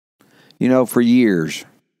For years,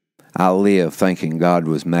 I lived thinking God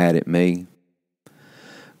was mad at me.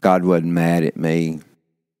 God wasn't mad at me.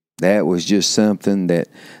 That was just something that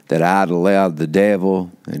I'd allowed the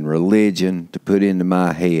devil and religion to put into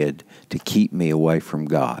my head to keep me away from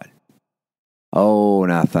God. Oh,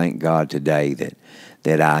 and I thank God today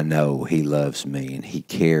that I know He loves me and He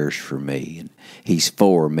cares for me and He's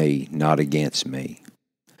for me, not against me.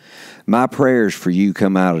 My prayers for you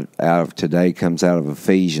comes out of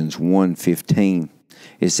Ephesians 1:15.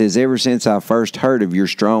 It says, ever since I first heard of your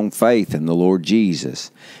strong faith in the Lord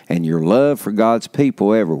Jesus and your love for God's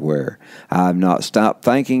people everywhere, I have not stopped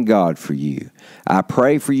thanking God for you. I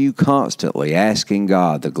pray for you constantly, asking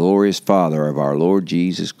God, the glorious Father of our Lord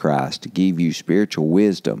Jesus Christ, to give you spiritual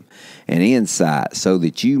wisdom and insight so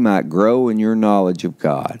that you might grow in your knowledge of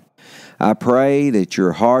God. I pray that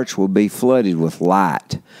your hearts will be flooded with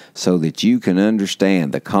light so that you can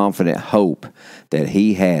understand the confident hope that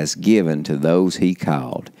He has given to those He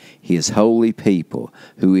called, His holy people,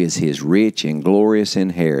 who is His rich and glorious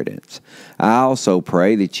inheritance. I also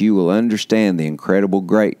pray that you will understand the incredible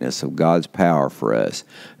greatness of God's power for us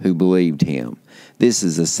who believed Him. This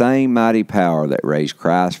is the same mighty power that raised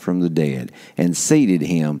Christ from the dead and seated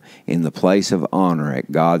Him in the place of honor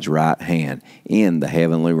at God's right hand in the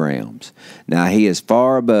heavenly realms. Now He is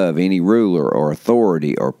far above any ruler or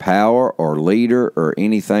authority or power or leader or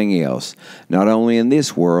anything else, not only in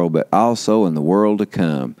this world but also in the world to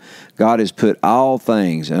come. God has put all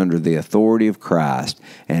things under the authority of Christ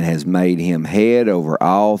and has made Him head over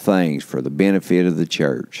all things for the benefit of the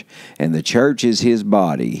church. And the church is His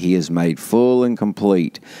body. He is made full and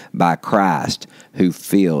complete by Christ, who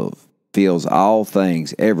fills all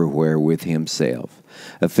things everywhere with Himself.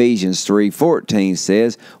 Ephesians 3:14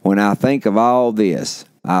 says, when I think of all this,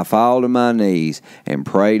 I fall to my knees and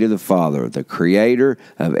pray to the Father, the Creator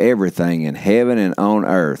of everything in heaven and on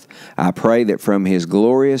earth. I pray that from His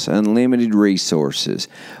glorious, unlimited resources,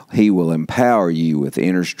 He will empower you with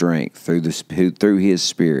inner strength through His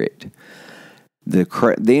Spirit.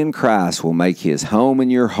 Then Christ will make His home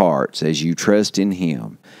in your hearts as you trust in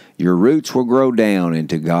Him. Your roots will grow down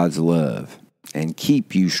into God's love and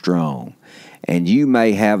keep you strong, and you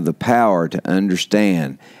may have the power to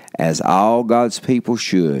understand, as all God's people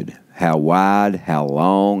should, how wide, how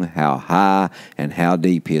long, how high, and how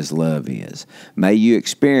deep His love is. May you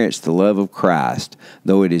experience the love of Christ,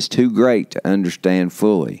 though it is too great to understand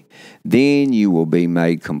fully. Then you will be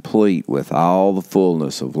made complete with all the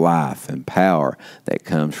fullness of life and power that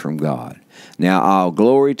comes from God. Now all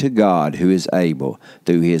glory to God, who is able,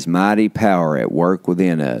 through His mighty power at work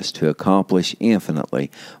within us, to accomplish infinitely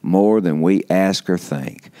more than we ask or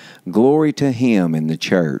think. Glory to Him in the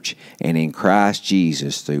church and in Christ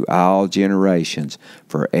Jesus through all generations,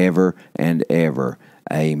 forever and ever.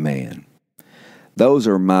 Amen. Those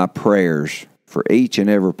are my prayers for each and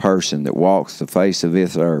every person that walks the face of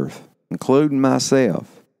this earth, including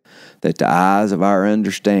myself, that the eyes of our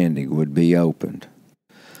understanding would be opened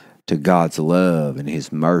to God's love and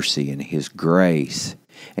His mercy and His grace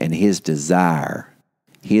and His desire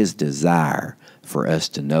for us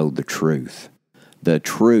to know the truth,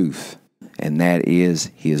 and that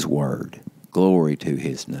is His Word. Glory to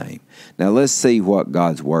His name. Now let's see what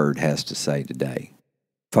God's Word has to say today.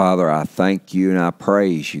 Father, I thank You and I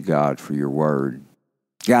praise You, God, for Your Word.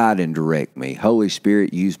 Guide and direct me. Holy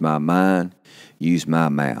Spirit, use my mind, use my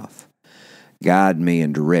mouth. Guide me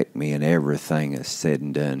and direct me in everything that's said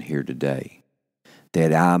and done here today,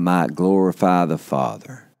 that I might glorify the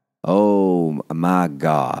Father. Oh, my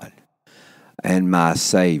God and my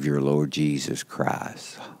Savior, Lord Jesus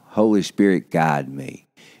Christ. Holy Spirit, guide me.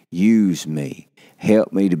 Use me.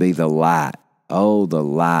 Help me to be the light. Oh, the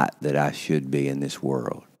light that I should be in this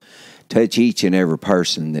world. Touch each and every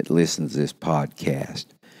person that listens to this podcast.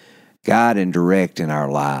 Guide and direct in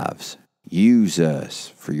our lives. Use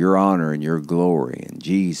us for Your honor and Your glory. In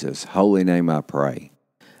Jesus' holy name I pray.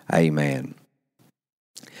 Amen.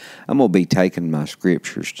 I'm going to be taking my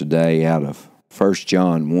scriptures today out of 1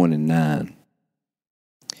 John 1 and 9.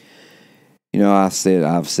 I've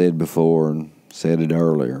said before and said it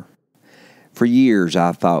earlier. For years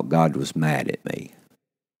I thought God was mad at me.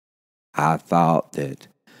 I thought that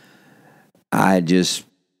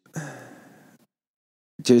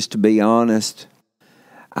just to be honest,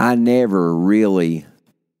 I never really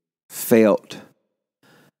felt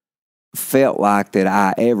like that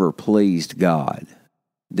I ever pleased God.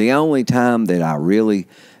 The only time that I really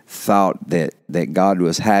thought that God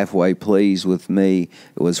was halfway pleased with me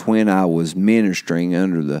was when I was ministering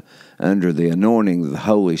under the anointing of the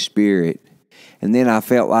Holy Spirit, and then I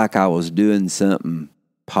felt like I was doing something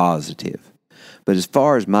positive. But as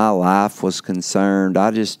far as my life was concerned,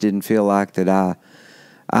 I just didn't feel like that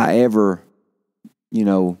I ever,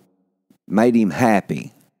 made him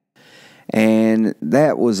happy. And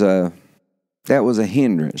that was a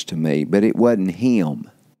hindrance to me, but it wasn't him.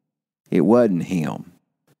 It wasn't him.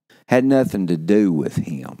 Had nothing to do with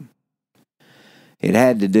him. It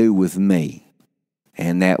had to do with me.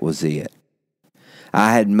 And that was it.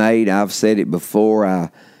 I've said it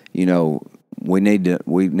before, we need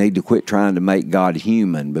to quit trying to make God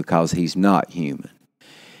human, because he's not human.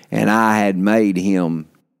 And I had made him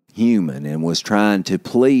human and was trying to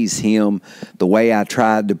please him the way I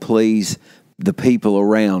tried to please the people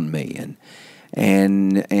around me.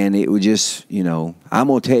 And it was just, I'm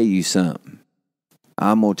going to tell you something.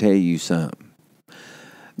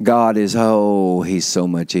 God is, he's so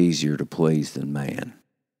much easier to please than man.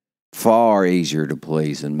 Far easier to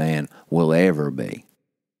please than man will ever be.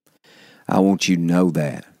 I want you to know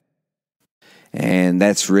that. And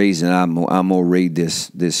that's the reason I'm going to read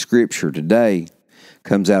this scripture today.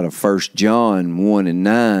 Comes out of 1 John 1 and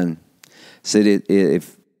 9. Said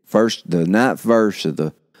the ninth verse of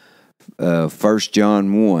the 1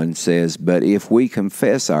 John 1 says, "But if we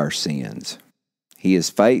confess our sins, he is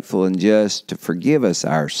faithful and just to forgive us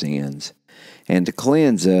our sins and to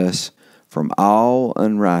cleanse us from all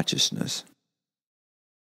unrighteousness."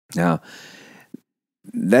 Now,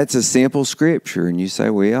 that's a simple scripture, and you say,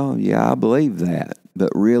 well, yeah, I believe that. But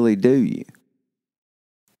really, do you?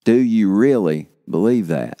 Do you really believe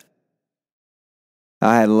that?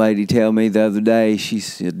 I had a lady tell me the other day, she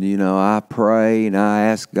said, I pray and I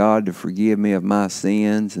ask God to forgive me of my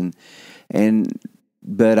sins,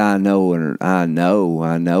 but I know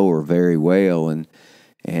her very well, and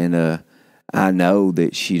I know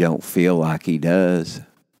that she don't feel like he does.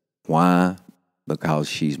 Why? Because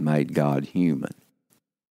she's made God human.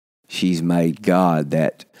 She's made God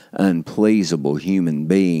that unpleasable human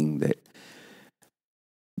being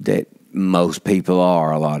that most people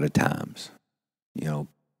are a lot of times.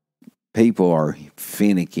 People are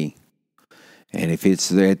finicky, and if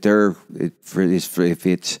it's at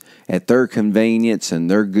their convenience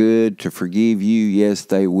and they're good to forgive you, yes,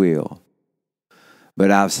 they will.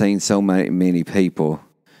 But I've seen so many people,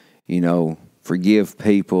 forgive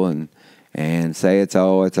people and say it's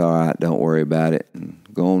all right, don't worry about it, and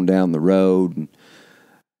go on down the road. And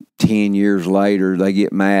 10 years later, they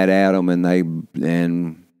get mad at them, and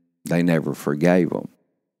they never forgave them,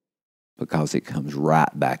 because it comes right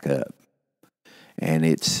back up, and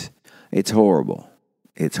it's horrible.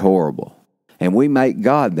 It's horrible, and we make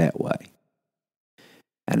God that way.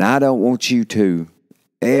 And I don't want you to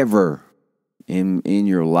ever in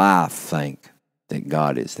your life think that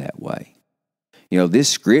God is that way. This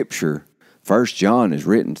scripture, 1 John, is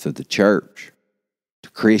written to the church, to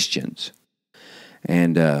Christians.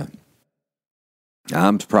 And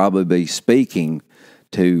I'm probably speaking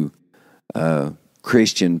to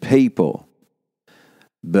Christian people.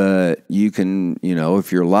 But you can,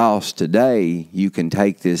 if you're lost today, you can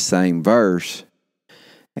take this same verse,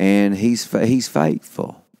 and he's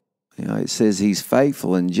faithful. It says he's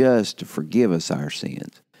faithful and just to forgive us our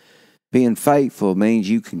sins. Being faithful means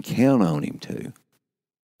you can count on him to.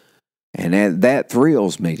 And that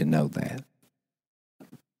thrills me to know that.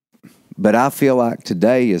 But I feel like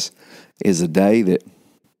today is a day that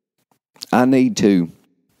I need to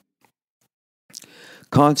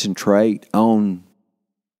concentrate on,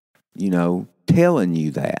 telling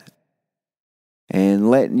you that and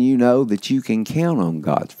letting you know that you can count on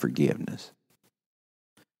God's forgiveness.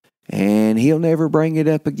 And he'll never bring it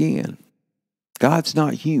up again. God's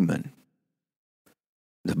not human.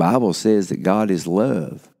 The Bible says that God is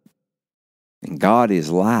love. And God is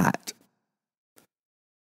light.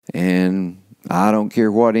 And I don't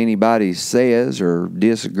care what anybody says or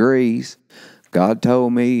disagrees. God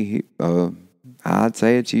told me, I'd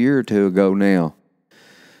say it's a year or two ago now.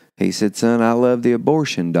 He said, son, I love the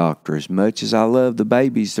abortion doctor as much as I love the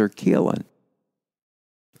babies they're killing.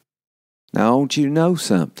 Now, I want you to know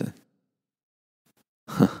something.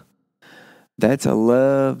 That's a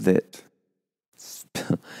love that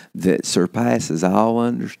surpasses all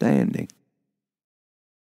understanding.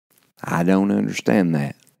 I don't understand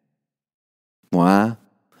that. Why?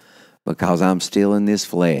 Because I'm still in this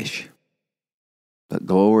flesh. But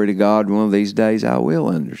glory to God, one of these days I will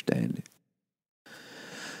understand it.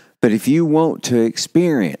 But if you want to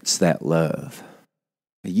experience that love,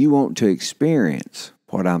 you want to experience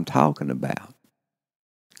what I'm talking about,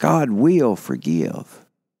 God will forgive.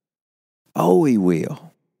 Oh, he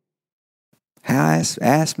will.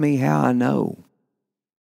 Ask me how I know.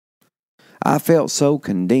 I felt so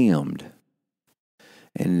condemned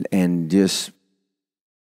and just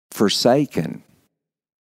forsaken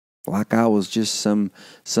like I was just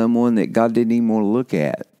someone that God didn't even want to look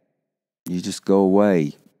at. You just go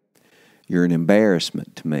away. You're an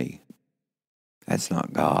embarrassment to me. That's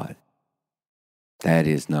not God. That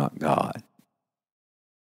is not God.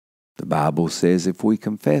 The Bible says if we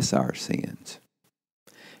confess our sins,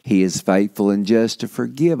 He is faithful and just to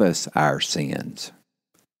forgive us our sins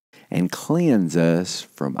and cleanse us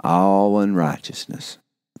from all unrighteousness.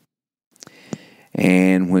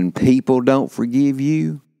 And when people don't forgive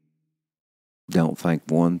you, don't think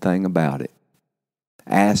one thing about it.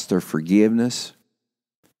 Ask their forgiveness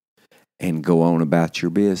and go on about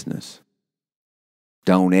your business.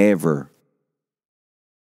 Don't ever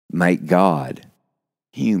make God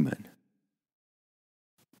human,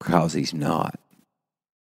 because He's not.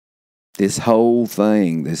 This whole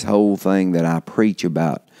thing that I preach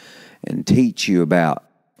about and teach you about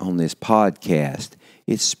on this podcast,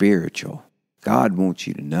 it's spiritual. God wants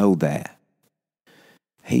you to know that.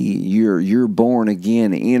 You're born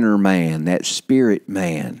again inner man, that spirit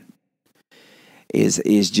man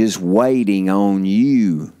is just waiting on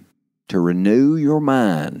you to renew your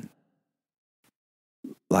mind,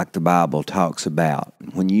 like the Bible talks about.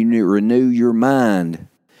 When you renew your mind,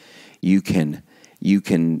 you can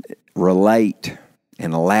relate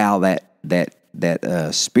and allow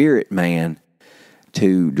that spirit man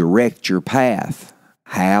to direct your path.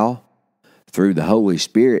 How? Through the Holy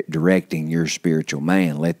Spirit directing your spiritual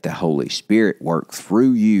man. Let the Holy Spirit work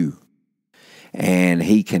through you, and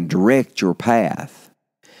He can direct your path.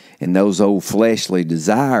 And those old fleshly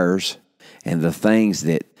desires and the things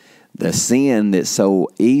that the sin that so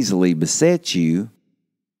easily besets you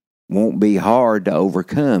won't be hard to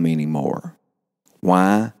overcome anymore.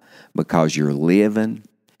 Why? Because you're living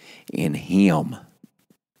in Him.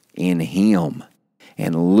 In Him.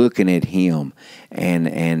 And looking at Him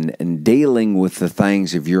and dealing with the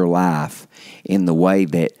things of your life in the way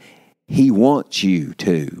that He wants you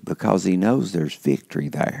to, because He knows there's victory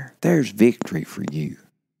there. There's victory for you.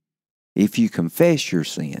 If you confess your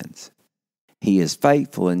sins, He is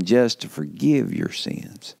faithful and just to forgive your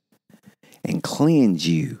sins and cleanse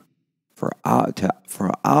you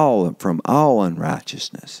from all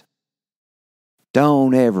unrighteousness.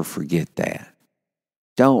 Don't ever forget that.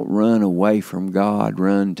 Don't run away from God.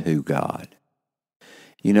 Run to God.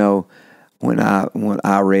 You know, when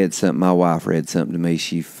I read something, my wife read something to me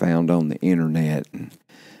she found on the internet, and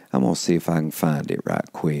I'm going to see if I can find it right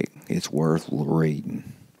quick. It's worth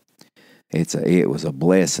reading. It was a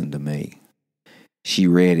blessing to me. She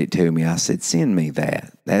read it to me. I said, send me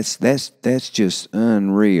that. That's just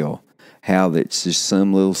unreal how that's just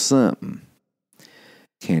some little something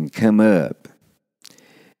can come up.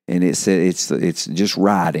 And it said it's just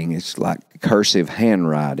writing. It's like cursive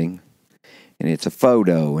handwriting, and it's a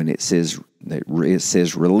photo. And it says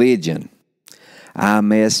religion. I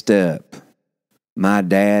messed up. My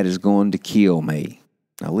dad is going to kill me.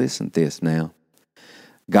 Now listen to this now.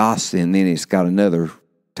 Gospel, and then it's got another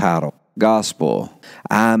title. Gospel.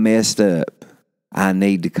 I messed up. I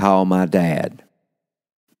need to call my dad.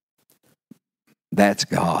 That's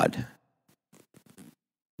God.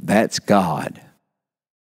 That's God.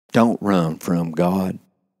 Don't run from God.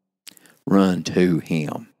 Run to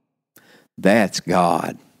Him. That's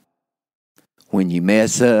God. When you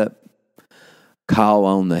mess up, call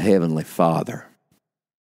on the Heavenly Father.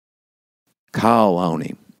 Call on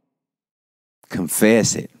Him.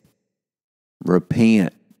 Confess it.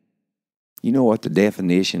 Repent. You know what the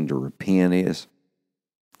definition to repent is?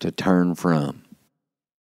 To turn from.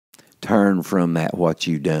 Turn from that what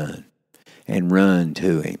you done and run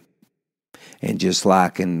to Him. And just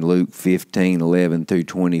like in Luke 15:11 through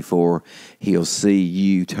 24, He'll see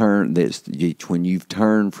you turn. When you've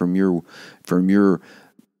turned from your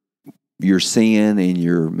sin and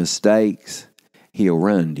your mistakes, He'll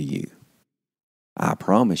run to you. I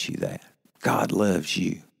promise you that. God loves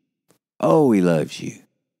you. Oh, He loves you.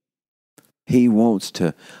 He wants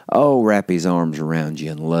to, wrap His arms around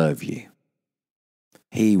you and love you.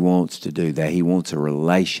 He wants to do that. He wants a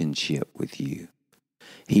relationship with you.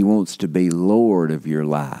 He wants to be Lord of your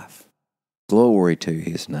life. Glory to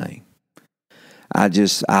His name. I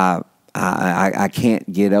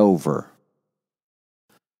can't get over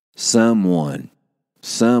someone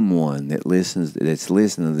that's listening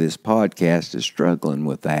to this podcast is struggling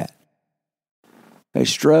with that. They're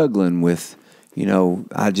struggling with,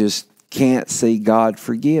 I just can't see God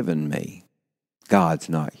forgiving me. God's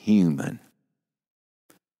not human.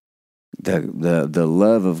 The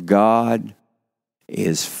love of God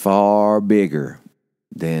is far bigger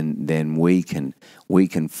than we can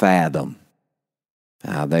fathom.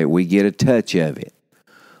 We get a touch of it.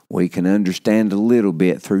 We can understand a little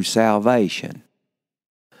bit through salvation.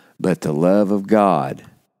 But the love of God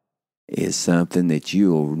is something that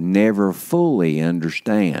you'll never fully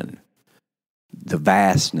understand the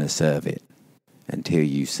vastness of it until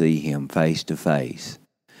you see Him face to face.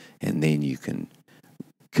 And then you can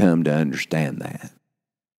come to understand that.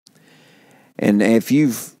 And if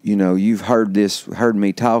you've heard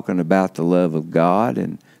me talking about the love of God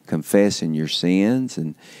and confessing your sins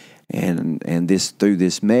and this through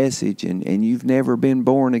this message, and you've never been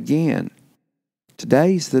born again,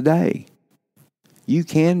 today's the day. You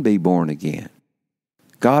can be born again.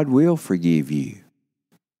 God will forgive you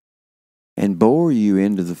and bore you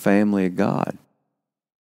into the family of God.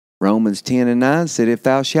 Romans 10:9 said, if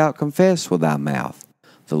thou shalt confess with thy mouth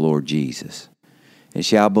the Lord Jesus, and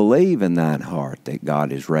shalt believe in thine heart that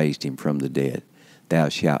God has raised him from the dead, thou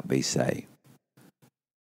shalt be saved.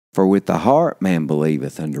 For with the heart man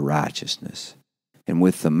believeth unto righteousness, and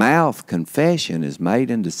with the mouth confession is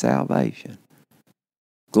made unto salvation.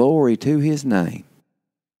 Glory to His name.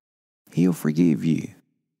 He'll forgive you.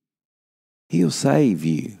 He'll save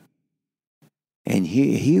you. And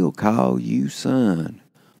He'll call you son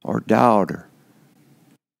or daughter.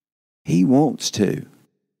 He wants to.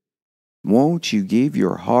 Won't you give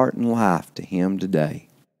your heart and life to Him today?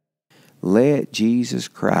 Let Jesus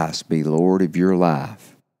Christ be Lord of your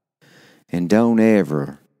life. And don't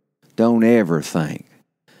ever think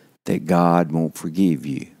that God won't forgive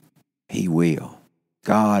you. He will.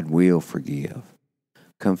 God will forgive.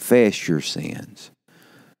 Confess your sins.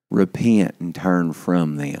 Repent and turn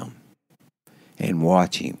from them. And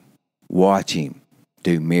watch Him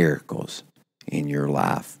do miracles in your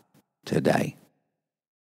life today.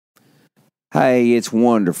 Hey, it's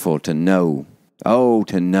wonderful to know,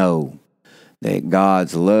 that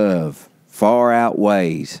God's love far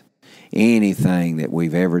outweighs anything that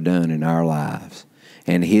we've ever done in our lives.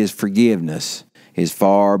 And His forgiveness is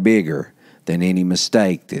far bigger than any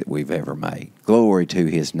mistake that we've ever made. Glory to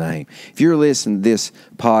His name. If you're listening to this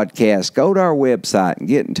podcast, go to our website and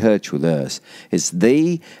get in touch with us. It's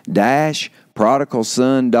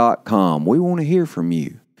the-prodigalson.com. We want to hear from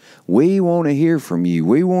you. We want to hear from you.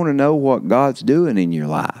 We want to know what God's doing in your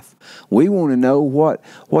life. We want to know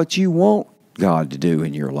what you want God to do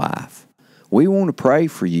in your life. We want to pray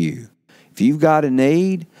for you. If you've got a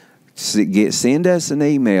need, send us an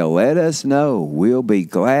email. Let us know. We'll be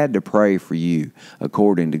glad to pray for you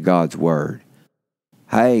according to God's Word.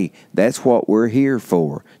 Hey, that's what we're here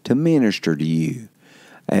for, to minister to you.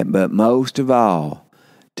 But most of all,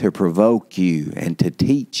 to provoke you and to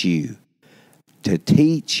teach you.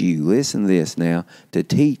 Listen to this now, to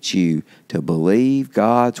teach you to believe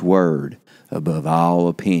God's Word above all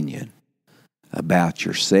opinion. About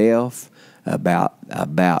yourself, about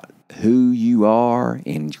who you are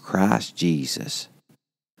in Christ Jesus.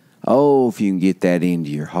 Oh, if you can get that into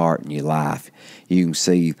your heart and your life, you can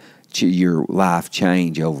see your life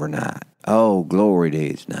change overnight. Oh, glory to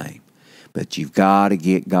His name. But you've got to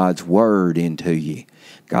get God's Word into you.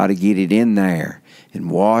 Got to get it in there and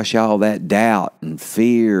wash all that doubt and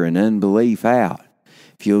fear and unbelief out.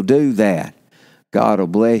 If you'll do that, God will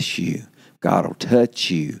bless you. God will touch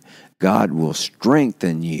you. God will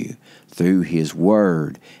strengthen you through His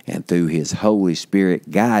Word and through His Holy Spirit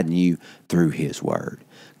guiding you through His Word.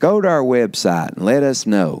 Go to our website and let us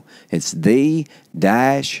know. It's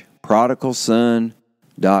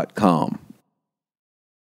the-prodigalson.com.